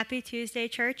Happy Tuesday,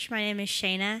 church. My name is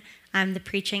Shayna. I'm the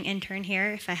preaching intern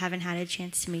here, if I haven't had a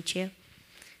chance to meet you.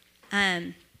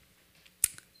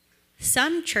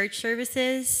 Some church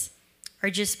services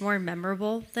are just more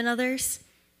memorable than others,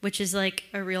 which is like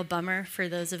a real bummer for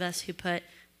those of us who put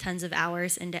tons of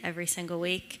hours into every single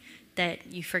week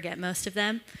that you forget most of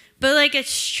them. But like,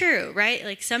 it's true, right?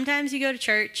 Like sometimes you go to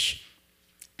church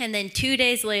and then 2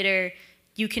 days later,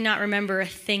 you cannot remember a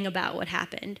thing about what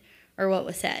happened or what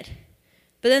was said.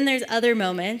 But then there's other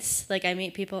moments, like I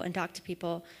meet people and talk to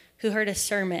people who heard a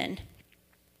sermon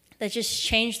that just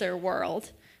changed their world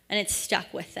and it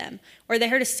stuck with them. Or they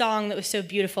heard a song that was so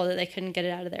beautiful that they couldn't get it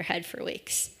out of their head for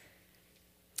weeks.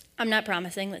 I'm not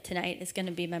promising that tonight is going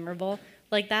to be memorable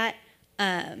like that,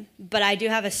 but I do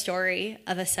have a story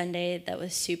of a Sunday that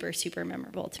was super, super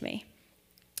memorable to me.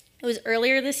 It was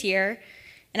earlier this year,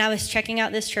 and I was checking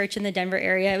out this church in the Denver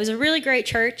area. It was a really great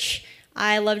church.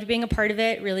 I loved being a part of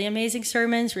it. Really amazing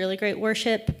sermons, really great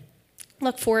worship.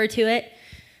 Look forward to it.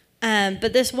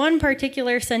 But this one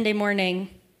particular Sunday morning,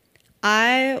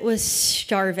 I was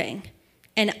starving.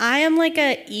 And I am like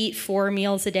a eat 4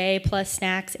 meals a day plus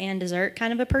snacks and dessert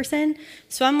kind of a person.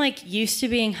 So I'm like used to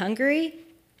being hungry.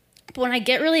 But when I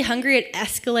get really hungry, it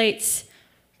escalates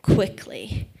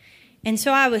quickly. And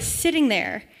so I was sitting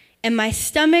there and my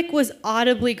stomach was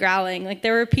audibly growling. Like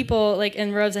there were people like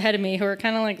in rows ahead of me who were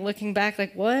kind of like looking back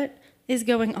like, what is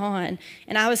going on?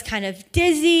 And I was kind of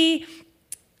dizzy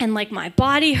and like my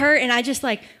body hurt. And I just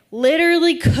like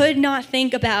literally could not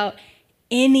think about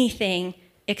anything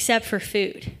except for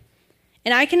food.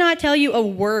 And I cannot tell you a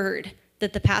word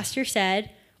that the pastor said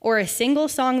or a single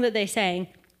song that they sang,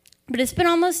 but it's been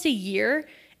almost a year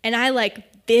and I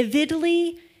like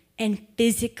vividly and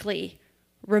physically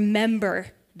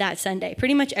remember that Sunday.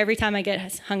 Pretty much every time I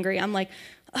get hungry, I'm like,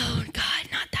 oh God,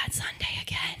 not that Sunday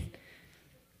again.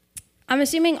 I'm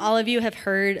assuming all of you have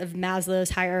heard of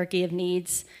Maslow's hierarchy of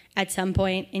needs at some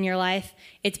point in your life.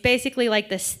 It's basically like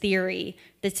this theory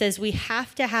that says we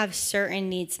have to have certain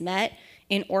needs met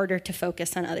in order to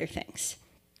focus on other things.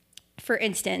 For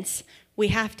instance, we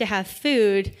have to have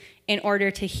food in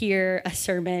order to hear a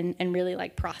sermon and really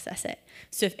like process it.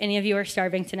 So if any of you are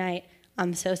starving tonight,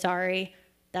 I'm so sorry.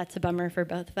 That's a bummer for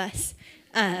both of us.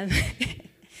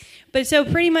 But so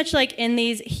pretty much like in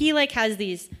these, he like has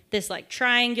this like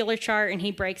triangular chart and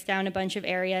he breaks down a bunch of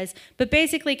areas. But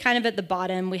basically kind of at the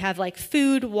bottom, we have like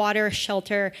food, water,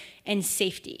 shelter, and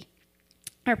safety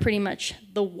are pretty much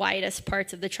the widest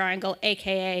parts of the triangle,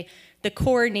 AKA the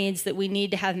core needs that we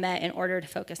need to have met in order to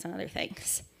focus on other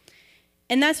things.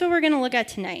 And that's what we're going to look at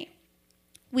tonight.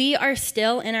 We are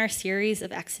still in our series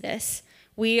of Exodus.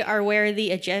 We are where the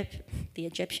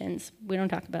Egyptians, we don't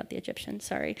talk about the Egyptians,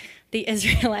 sorry. The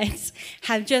Israelites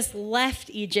have just left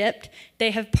Egypt.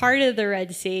 They have parted the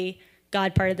Red Sea.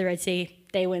 God parted the Red Sea.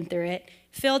 They went through it.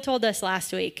 Phil told us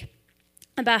last week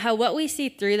about how what we see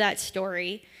through that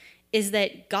story is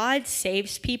that God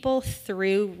saves people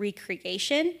through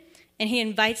recreation, and he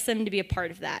invites them to be a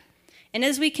part of that. And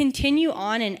as we continue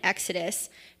on in Exodus,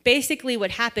 basically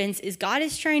what happens is God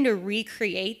is trying to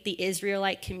recreate the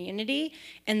Israelite community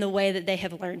and the way that they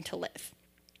have learned to live.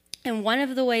 And one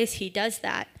of the ways he does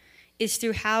that is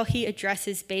through how he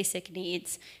addresses basic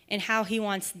needs and how he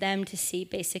wants them to see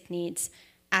basic needs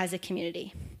as a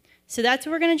community. So that's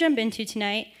what we're going to jump into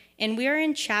tonight. And we are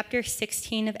in chapter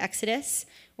 16 of Exodus.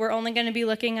 We're only going to be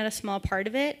looking at a small part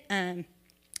of it.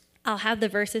 I'll have the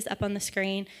verses up on the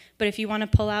screen, but if you want to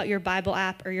pull out your Bible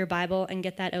app or your Bible and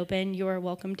get that open, you are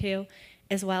welcome to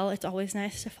as well. It's always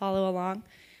nice to follow along.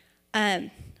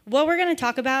 What we're going to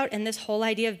talk about and this whole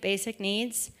idea of basic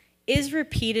needs is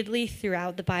repeatedly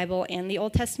throughout the Bible and the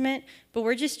Old Testament, but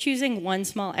we're just choosing one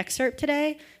small excerpt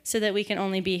today so that we can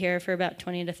only be here for about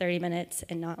 20 to 30 minutes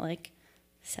and not like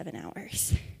 7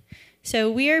 hours.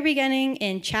 So we are beginning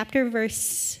in chapter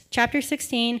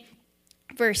 16,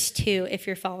 Verse 2, if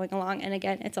you're following along. And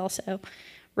again, it's also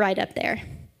right up there.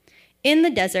 In the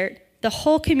desert, the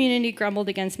whole community grumbled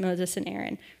against Moses and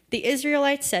Aaron. The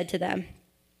Israelites said to them,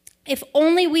 "If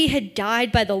only we had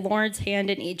died by the Lord's hand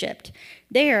in Egypt.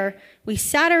 There, we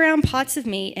sat around pots of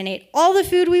meat and ate all the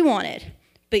food we wanted.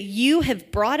 But you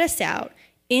have brought us out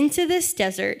into this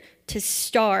desert to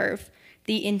starve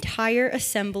the entire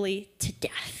assembly to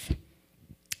death."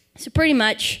 So pretty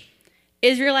much,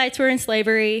 Israelites were in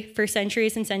slavery for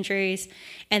centuries and centuries,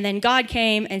 and then God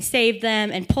came and saved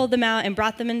them and pulled them out and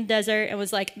brought them in the desert and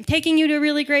was like, "I'm taking you to a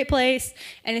really great place."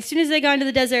 And as soon as they got into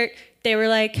the desert, they were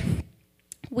like,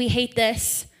 "We hate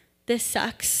this. This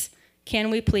sucks.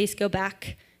 Can we please go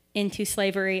back into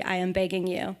slavery? I am begging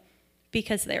you."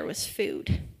 Because there was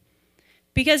food.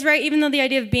 Because, right, even though the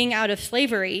idea of being out of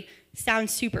slavery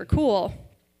sounds super cool,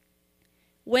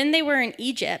 when they were in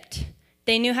Egypt,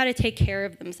 they knew how to take care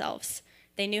of themselves.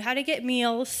 They knew how to get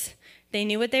meals. They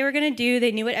knew what they were going to do.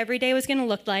 They knew what every day was going to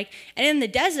look like. And in the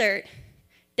desert,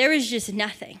 there was just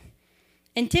nothing.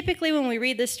 And typically when we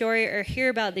read this story or hear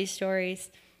about these stories,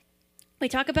 we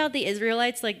talk about the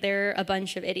Israelites like they're a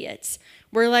bunch of idiots.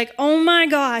 We're like, oh my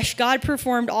gosh, God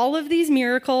performed all of these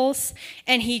miracles,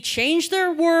 and he changed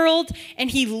their world,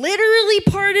 and he literally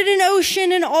parted an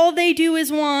ocean, and all they do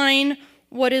is whine.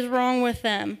 What is wrong with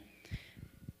them?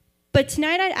 But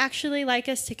tonight I'd actually like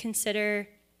us to consider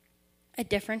a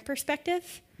different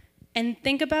perspective and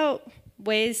think about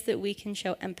ways that we can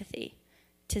show empathy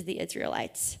to the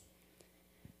Israelites.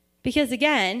 Because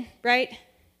again, right,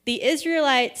 the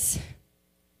Israelites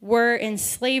were in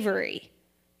slavery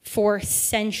for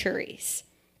centuries.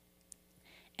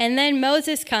 And then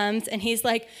Moses comes and he's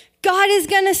like, God is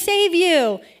going to save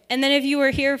you. And then if you were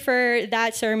here for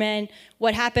that sermon,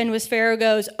 what happened was Pharaoh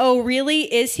goes, oh,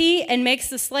 really? Is he? And makes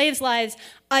the slaves' lives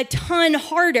a ton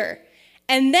harder.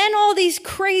 And then all these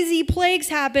crazy plagues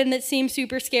happen that seem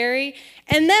super scary.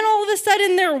 And then all of a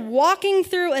sudden they're walking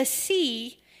through a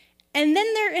sea, and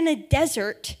then they're in a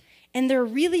desert, and they're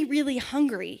really, really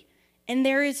hungry, and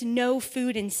there is no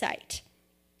food in sight.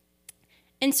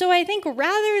 And so I think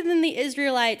rather than the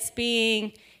Israelites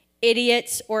being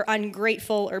idiots or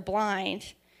ungrateful or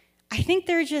blind, I think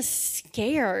they're just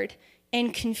scared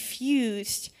and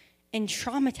confused and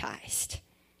traumatized.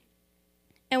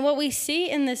 And what we see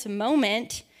in this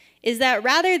moment is that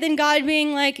rather than God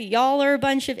being like, y'all are a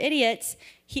bunch of idiots,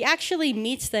 he actually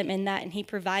meets them in that and he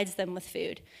provides them with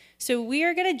food. So we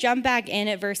are going to jump back in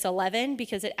at verse 11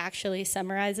 because it actually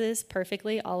summarizes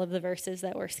perfectly all of the verses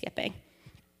that we're skipping.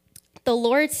 The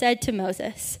Lord said to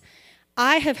Moses,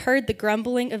 I have heard the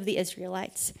grumbling of the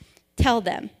Israelites. Tell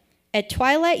them, at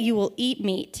twilight you will eat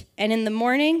meat, and in the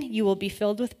morning you will be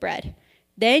filled with bread.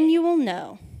 Then you will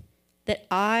know that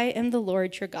I am the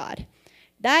Lord your God.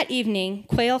 That evening,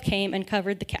 quail came and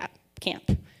covered the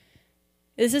camp.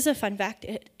 This is a fun fact.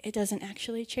 It doesn't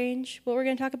actually change what we're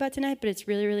going to talk about tonight, but it's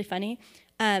really, really funny.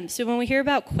 So when we hear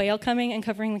about quail coming and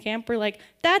covering the camp, we're like,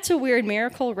 that's a weird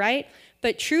miracle, right?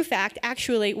 But true fact,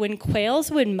 actually, when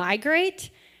quails would migrate,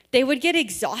 they would get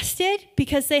exhausted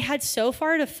because they had so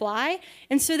far to fly,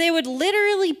 and so they would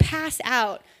literally pass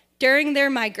out during their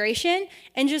migration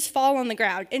and just fall on the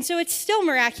ground. And so it's still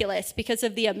miraculous because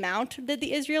of the amount that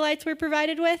the Israelites were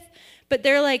provided with, but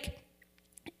there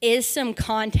is some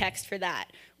context for that,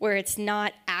 where it's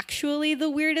not actually the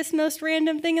weirdest, most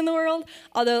random thing in the world.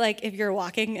 Although if you're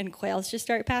walking and quails just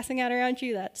start passing out around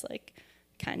you, that's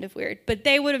kind of weird. But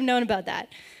they would have known about that.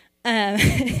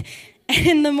 And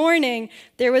in the morning,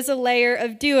 there was a layer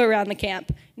of dew around the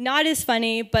camp. Not as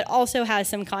funny, but also has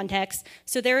some context.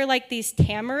 So there were these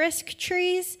tamarisk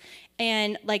trees,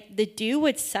 and the dew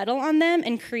would settle on them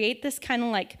and create this kind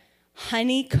of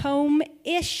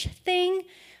honeycomb-ish thing.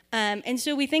 And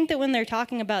so we think that when they're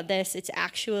talking about this, it's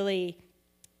actually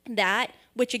that,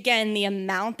 which again, the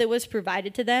amount that was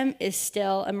provided to them is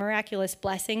still a miraculous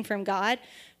blessing from God.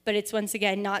 But it's once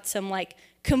again not some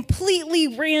completely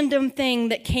random thing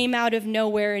that came out of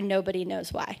nowhere and nobody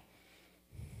knows why.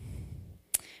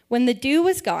 When the dew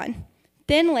was gone,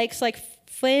 thin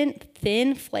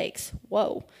flakes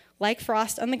like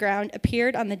frost on the ground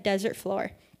appeared on the desert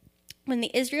floor. When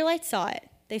the Israelites saw it,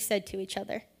 they said to each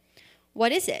other,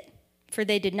 what is it? For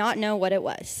they did not know what it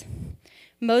was.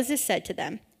 Moses said to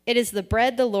them, it is the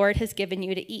bread the Lord has given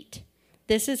you to eat.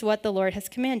 This is what the Lord has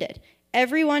commanded.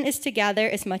 Everyone is to gather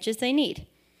as much as they need.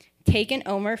 Take an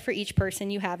omer for each person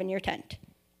you have in your tent.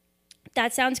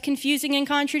 That sounds confusing and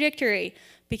contradictory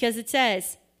because it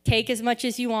says, take as much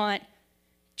as you want.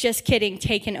 Just kidding,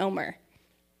 take an omer.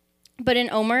 But an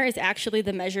omer is actually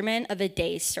the measurement of a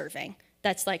day's serving.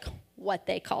 That's what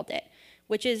they called it,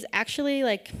 which is actually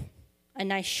a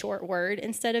nice short word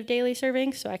instead of daily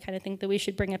serving. So I kind of think that we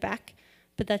should bring it back.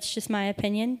 But that's just my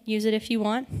opinion. Use it if you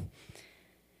want.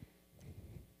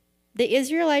 The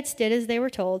Israelites did as they were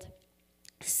told.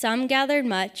 Some gathered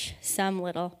much, some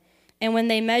little. And when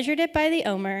they measured it by the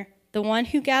omer, the one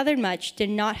who gathered much did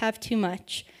not have too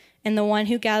much, and the one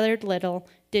who gathered little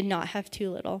did not have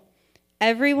too little.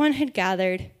 Everyone had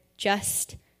gathered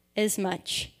just as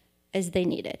much as they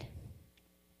needed.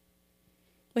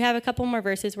 We have a couple more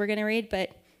verses we're going to read, but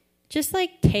just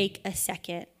take a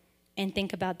second and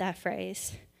think about that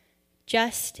phrase.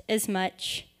 Just as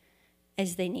much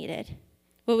as they needed.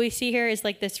 What we see here is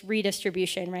this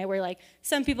redistribution, right? Where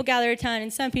some people gather a ton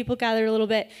and some people gather a little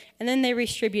bit, and then they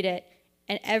redistribute it,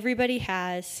 and everybody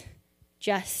has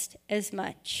just as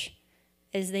much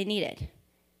as they needed.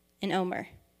 An omer.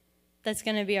 That's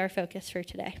going to be our focus for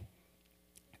today.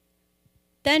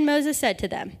 Then Moses said to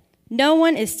them, "No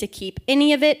one is to keep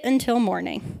any of it until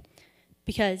morning,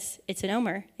 because it's an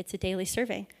omer, it's a daily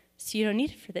serving, so you don't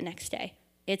need it for the next day.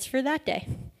 It's for that day."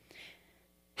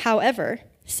 However,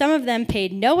 some of them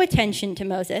paid no attention to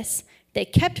Moses. They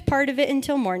kept part of it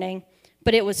until morning,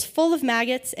 but it was full of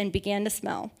maggots and began to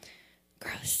smell.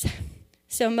 Gross.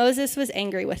 So Moses was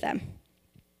angry with them.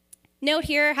 Note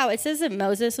here how it says that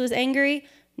Moses was angry,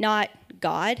 not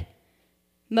God.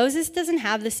 Moses doesn't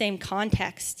have the same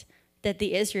context that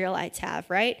the Israelites have,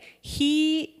 right?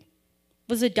 He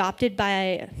was adopted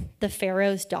by the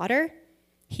Pharaoh's daughter.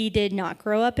 He did not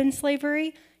grow up in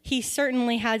slavery. He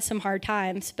certainly had some hard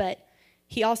times, but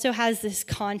he also has this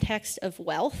context of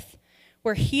wealth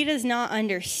where he does not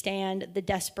understand the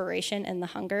desperation and the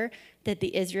hunger that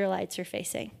the Israelites are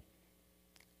facing.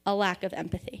 A lack of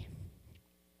empathy.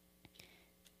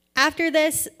 After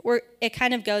this, it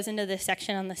kind of goes into this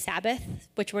section on the Sabbath,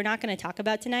 which we're not going to talk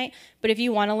about tonight. But if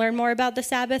you want to learn more about the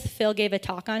Sabbath, Phil gave a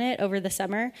talk on it over the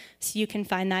summer, so you can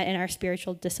find that in our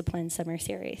Spiritual Discipline summer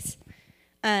series.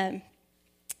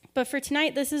 But for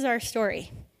tonight, this is our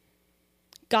story.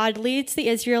 God leads the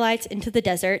Israelites into the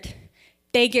desert.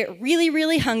 They get really,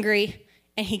 really hungry,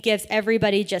 and he gives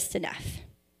everybody just enough.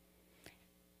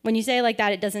 When you say it like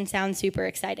that, it doesn't sound super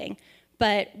exciting.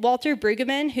 But Walter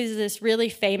Brueggemann, who's this really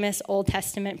famous Old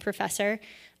Testament professor,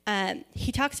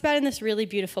 he talks about it in this really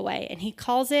beautiful way, and he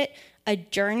calls it a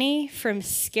journey from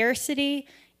scarcity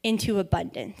into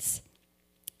abundance.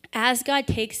 As God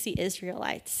takes the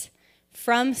Israelites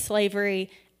from slavery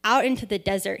out into the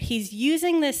desert, he's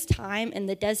using this time in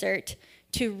the desert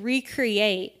to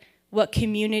recreate what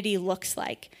community looks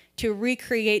like, to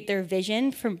recreate their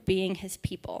vision from being his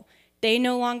people. They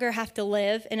no longer have to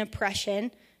live in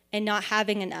oppression and not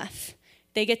having enough.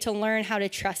 They get to learn how to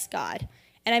trust God.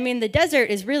 And I mean, the desert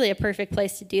is really a perfect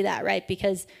place to do that, right?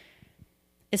 Because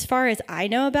as far as I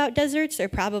know about deserts, there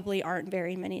probably aren't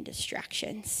very many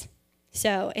distractions.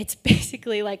 So it's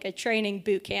basically like a training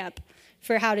boot camp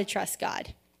for how to trust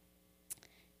God.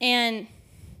 And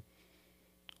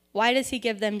why does he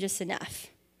give them just enough,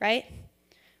 right?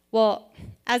 Well,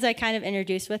 as I kind of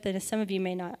introduced with, and as some of you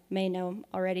may know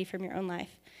already from your own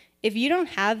life, if you don't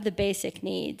have the basic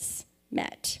needs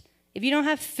met, if you don't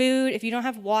have food, if you don't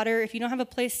have water, if you don't have a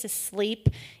place to sleep,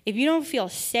 if you don't feel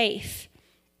safe,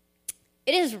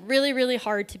 it is really, really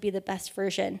hard to be the best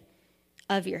version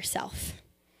of yourself.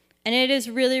 And it is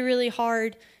really, really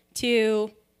hard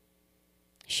to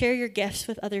share your gifts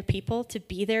with other people, to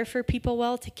be there for people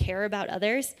well, to care about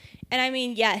others. And I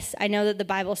mean, yes, I know that the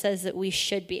Bible says that we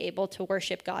should be able to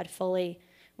worship God fully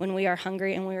when we are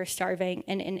hungry and we are starving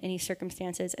and in any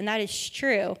circumstances. And that is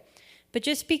true. But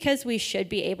just because we should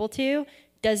be able to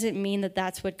doesn't mean that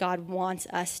that's what God wants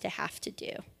us to have to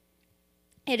do.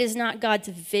 It is not God's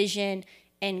vision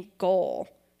and goal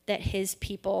that his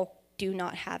people do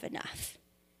not have enough.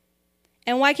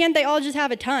 And why can't they all just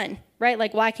have a ton, right?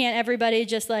 Like, why can't everybody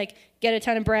just get a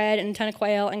ton of bread and a ton of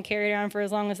quail and carry it around for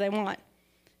as long as they want?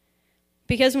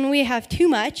 Because when we have too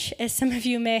much, as some of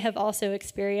you may have also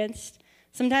experienced,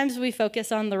 sometimes we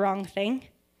focus on the wrong thing.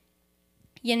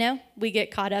 You know, we get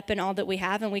caught up in all that we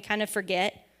have and we kind of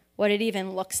forget what it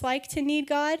even looks like to need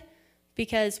God,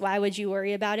 because why would you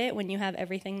worry about it when you have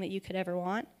everything that you could ever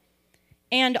want?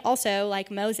 And also, like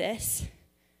Moses,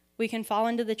 we can fall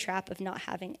into the trap of not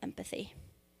having empathy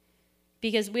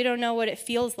because we don't know what it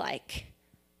feels like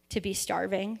to be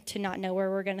starving, to not know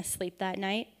where we're going to sleep that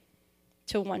night,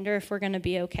 to wonder if we're going to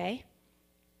be okay.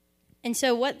 And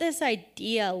so what this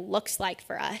idea looks like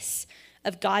for us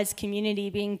of God's community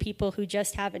being people who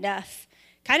just have enough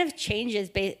kind of changes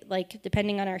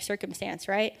depending on our circumstance,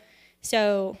 right?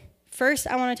 So first,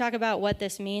 I want to talk about what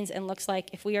this means and looks like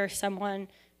if we are someone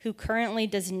who currently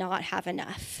does not have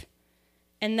enough.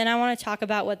 And then I want to talk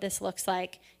about what this looks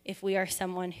like if we are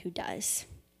someone who does.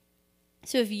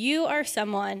 So if you are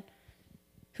someone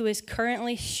who is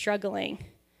currently struggling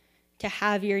to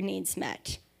have your needs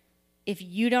met, if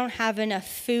you don't have enough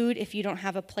food, if you don't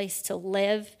have a place to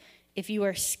live, if you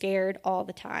are scared all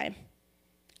the time,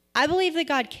 I believe that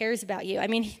God cares about you. I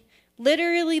mean,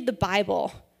 literally the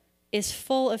Bible is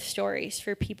full of stories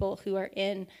for people who are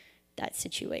in that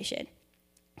situation.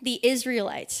 The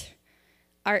Israelites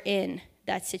are in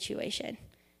that situation,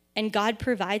 and God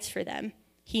provides for them.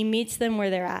 He meets them where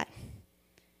they're at.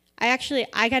 I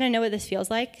kind of know what this feels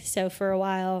like. So for a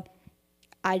while,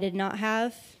 I did not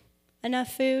have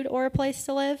enough food or a place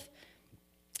to live.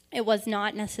 It was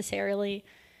not necessarily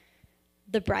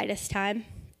the brightest time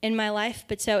in my life.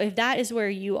 But so if that is where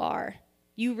you are,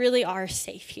 you really are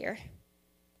safe here.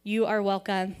 You are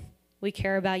welcome. We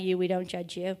care about you. We don't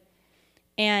judge you.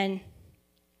 And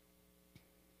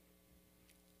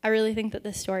I really think that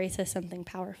this story says something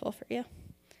powerful for you.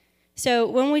 So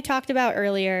when we talked about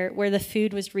earlier where the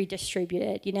food was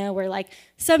redistributed, where like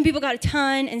some people got a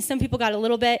ton and some people got a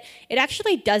little bit, it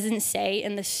actually doesn't say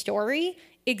in the story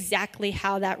exactly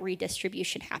how that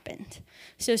redistribution happened.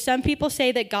 So some people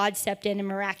say that God stepped in and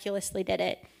miraculously did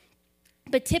it.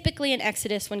 But typically in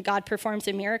Exodus, when God performs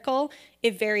a miracle,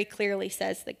 it very clearly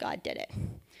says that God did it.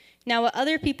 Now, what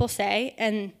other people say,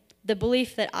 and the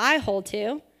belief that I hold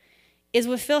to, is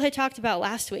what Phil had talked about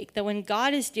last week, that when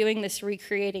God is doing this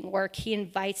recreating work, he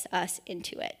invites us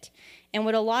into it. And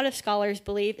what a lot of scholars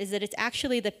believe is that it's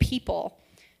actually the people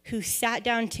who sat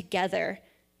down together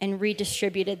and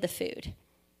redistributed the food.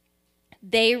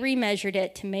 They remeasured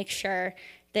it to make sure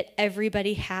that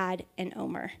everybody had an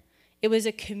omer. It was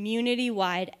a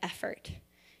community-wide effort.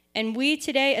 And we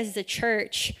today as the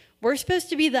church, we're supposed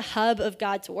to be the hub of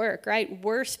God's work, right?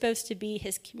 We're supposed to be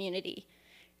his community.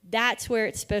 That's where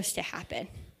it's supposed to happen.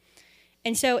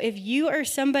 And so if you are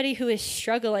somebody who is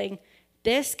struggling,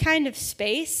 this kind of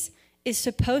space is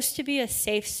supposed to be a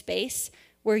safe space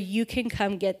where you can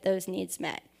come get those needs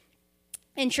met.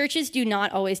 And churches do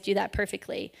not always do that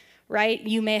perfectly, right?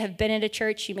 You may have been at a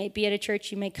church, you may be at a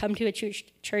church, you may come to a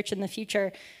church in the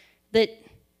future that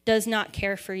does not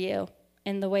care for you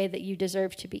in the way that you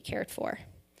deserve to be cared for.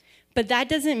 But that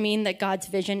doesn't mean that God's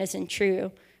vision isn't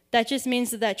true. That just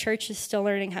means that church is still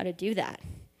learning how to do that.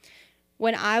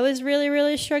 When I was really,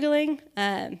 really struggling,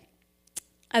 I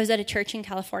was at a church in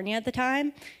California at the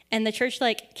time, and the church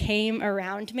came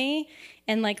around me,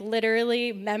 and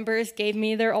literally members gave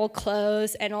me their old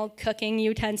clothes and old cooking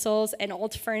utensils and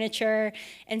old furniture,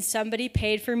 and somebody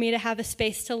paid for me to have a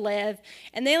space to live,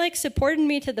 and they supported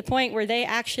me to the point where they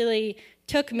actually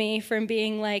took me from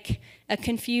being a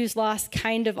confused, lost,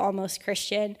 kind of almost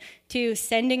Christian to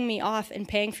sending me off and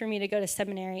paying for me to go to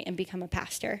seminary and become a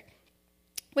pastor,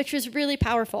 which was really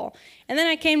powerful. And then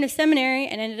I came to seminary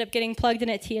and ended up getting plugged in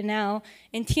at TNL,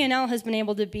 and TNL has been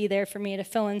able to be there for me to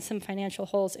fill in some financial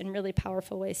holes in really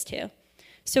powerful ways too.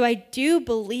 So I do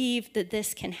believe that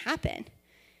this can happen.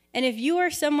 And if you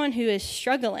are someone who is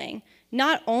struggling,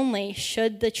 not only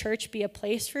should the church be a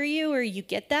place for you where you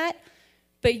get that,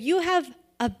 but you have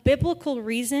a biblical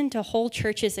reason to hold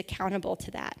churches accountable to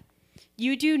that.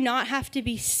 You do not have to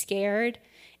be scared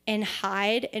and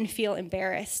hide and feel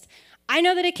embarrassed. I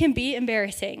know that it can be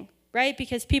embarrassing, right?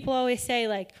 Because people always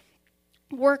say,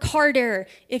 work harder.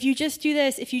 If you just do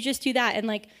this, if you just do that.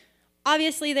 And,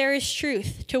 obviously there is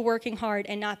truth to working hard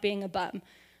and not being a bum.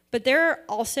 But there are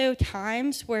also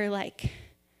times where,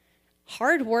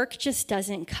 hard work just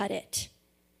doesn't cut it.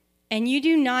 And you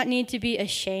do not need to be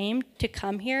ashamed to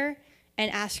come here and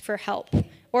ask for help.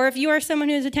 Or if you are someone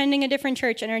who is attending a different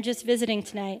church and are just visiting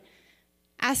tonight,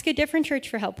 ask a different church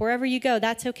for help. Wherever you go,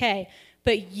 that's okay.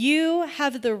 But you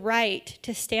have the right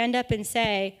to stand up and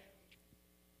say,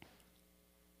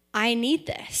 I need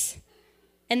this.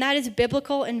 And that is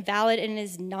biblical and valid and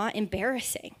is not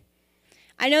embarrassing.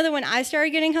 I know that when I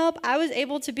started getting help, I was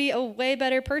able to be a way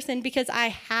better person because I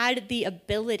had the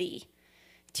ability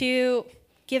to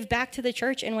give back to the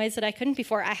church in ways that I couldn't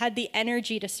before. I had the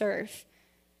energy to serve.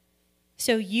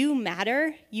 So you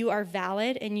matter, you are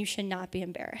valid, and you should not be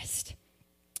embarrassed.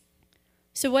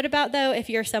 So what about, though, if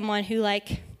you're someone who,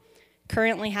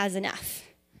 currently has enough?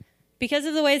 Because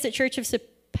of the ways that church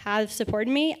have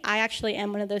supported me, I actually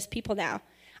am one of those people now.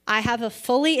 I have a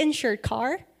fully insured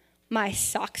car. My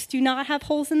socks do not have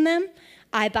holes in them.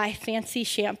 I buy fancy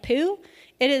shampoo.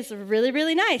 It is really,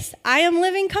 really nice. I am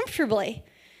living comfortably.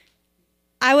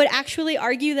 I would actually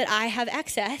argue that I have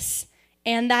excess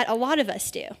and that a lot of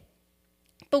us do.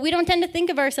 But we don't tend to think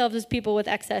of ourselves as people with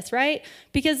excess, right?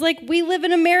 Because we live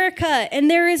in America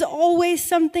and there is always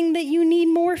something that you need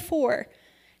more for.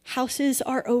 Houses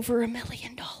are over $1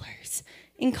 million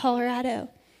in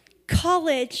Colorado.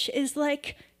 College is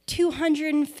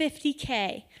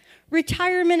 $250K.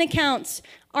 Retirement accounts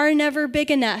are never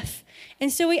big enough.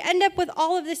 And so we end up with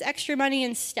all of this extra money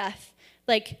and stuff,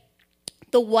 the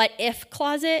what if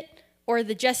closet or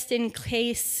the just in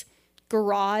case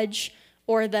garage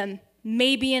or the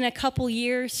maybe in a couple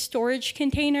years storage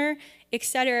container, et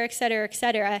cetera, et cetera, et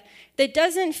cetera, that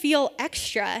doesn't feel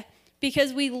extra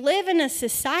because we live in a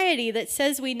society that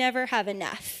says we never have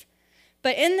enough.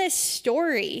 But in this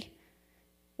story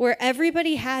where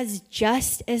everybody has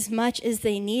just as much as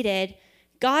they needed,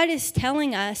 God is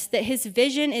telling us that his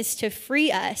vision is to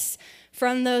free us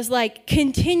from those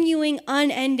continuing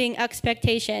unending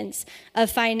expectations of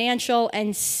financial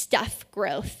and stuff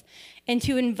growth, and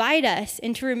to invite us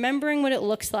into remembering what it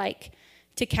looks like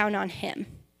to count on him.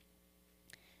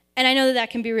 And I know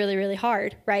that can be really, really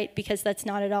hard, right? Because that's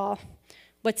not at all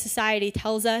what society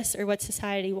tells us or what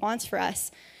society wants for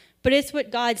us, but it's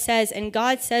what God says. And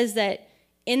God says that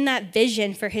in that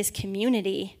vision for his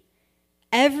community,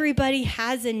 everybody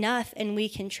has enough and we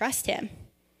can trust him.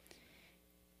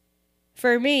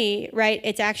 For me, right,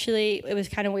 it was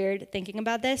kind of weird thinking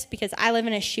about this because I live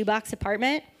in a shoebox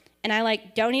apartment and I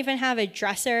don't even have a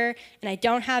dresser and I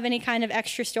don't have any kind of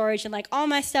extra storage and all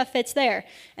my stuff fits there.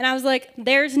 And I was like,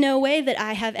 there's no way that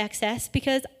I have excess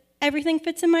because everything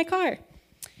fits in my car.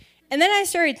 And then I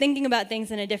started thinking about things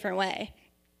in a different way.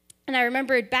 And I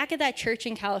remembered back at that church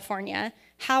in California,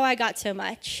 how I got so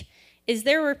much is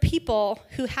there were people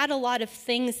who had a lot of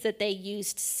things that they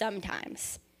used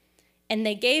sometimes. And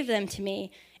they gave them to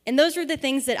me. And those were the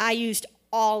things that I used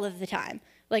all of the time.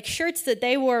 Shirts that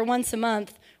they wore once a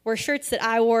month were shirts that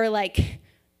I wore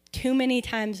too many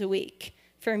times a week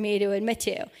for me to admit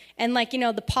to. And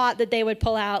the pot that they would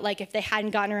pull out, if they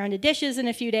hadn't gotten around to dishes in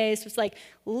a few days, was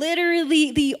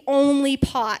literally the only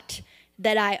pot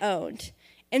that I owned.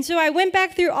 And so I went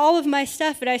back through all of my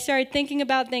stuff and I started thinking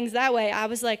about things that way. I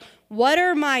was like, what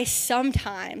are my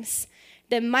sometimes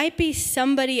that might be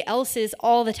somebody else's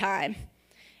all the time?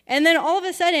 And then all of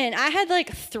a sudden, I had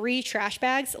 3 trash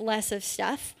bags less of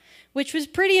stuff, which was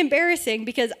pretty embarrassing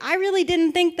because I really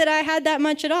didn't think that I had that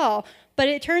much at all. But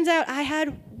it turns out I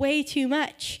had way too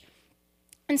much.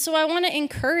 And so I want to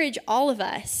encourage all of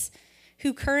us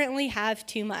who currently have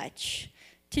too much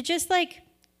to just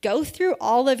go through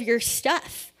all of your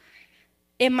stuff.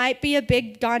 It might be a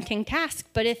big daunting task,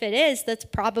 but if it is, that's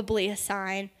probably a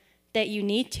sign that you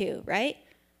need to, right?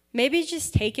 Maybe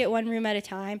just take it one room at a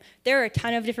time. There are a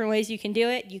ton of different ways you can do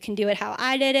it. You can do it how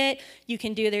I did it.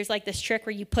 There's this trick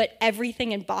where you put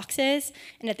everything in boxes,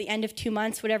 and at the end of 2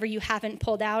 months, whatever you haven't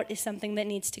pulled out is something that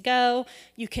needs to go.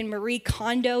 You can Marie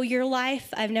Kondo your life.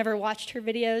 I've never watched her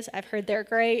videos. I've heard they're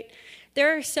great.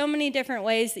 There are so many different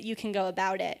ways that you can go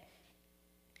about it.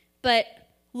 But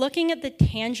looking at the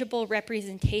tangible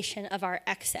representation of our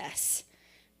excess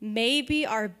may be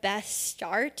our best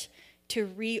start to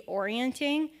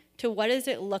reorienting to what does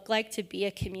it look like to be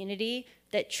a community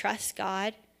that trusts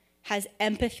God, has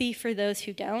empathy for those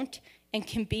who don't, and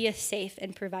can be a safe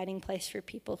and providing place for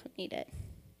people who need it.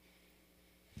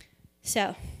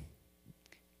 So,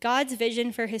 God's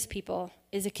vision for his people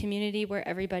is a community where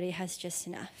everybody has just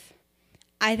enough.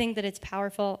 I think that it's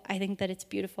powerful. I think that it's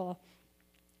beautiful.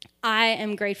 I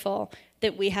am grateful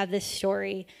that we have this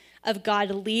story of God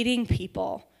leading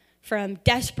people from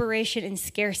desperation and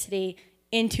scarcity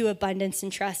into abundance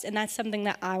and trust. And that's something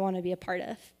that I want to be a part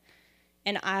of.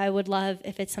 And I would love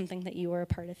if it's something that you were a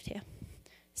part of too.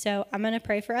 So I'm going to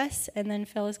pray for us, and then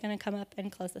Phil is going to come up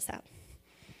and close this out.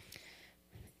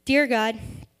 Dear God,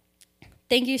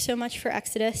 thank you so much for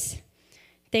Exodus.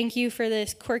 Thank you for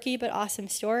this quirky but awesome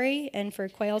story and for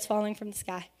quails falling from the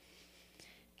sky.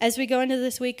 As we go into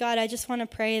this week, God, I just want to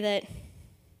pray that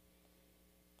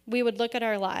we would look at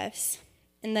our lives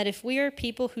and that if we are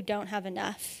people who don't have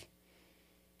enough,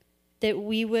 that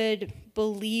we would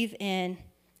believe in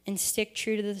and stick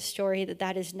true to the story that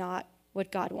that is not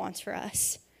what God wants for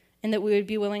us, and that we would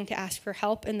be willing to ask for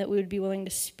help, and that we would be willing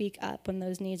to speak up when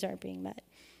those needs aren't being met.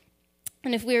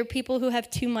 And if we are people who have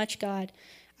too much, God,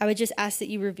 I would just ask that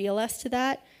you reveal us to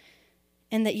that,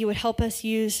 and that you would help us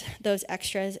use those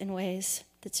extras in ways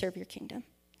that serve your kingdom.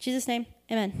 In Jesus' name,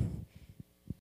 amen.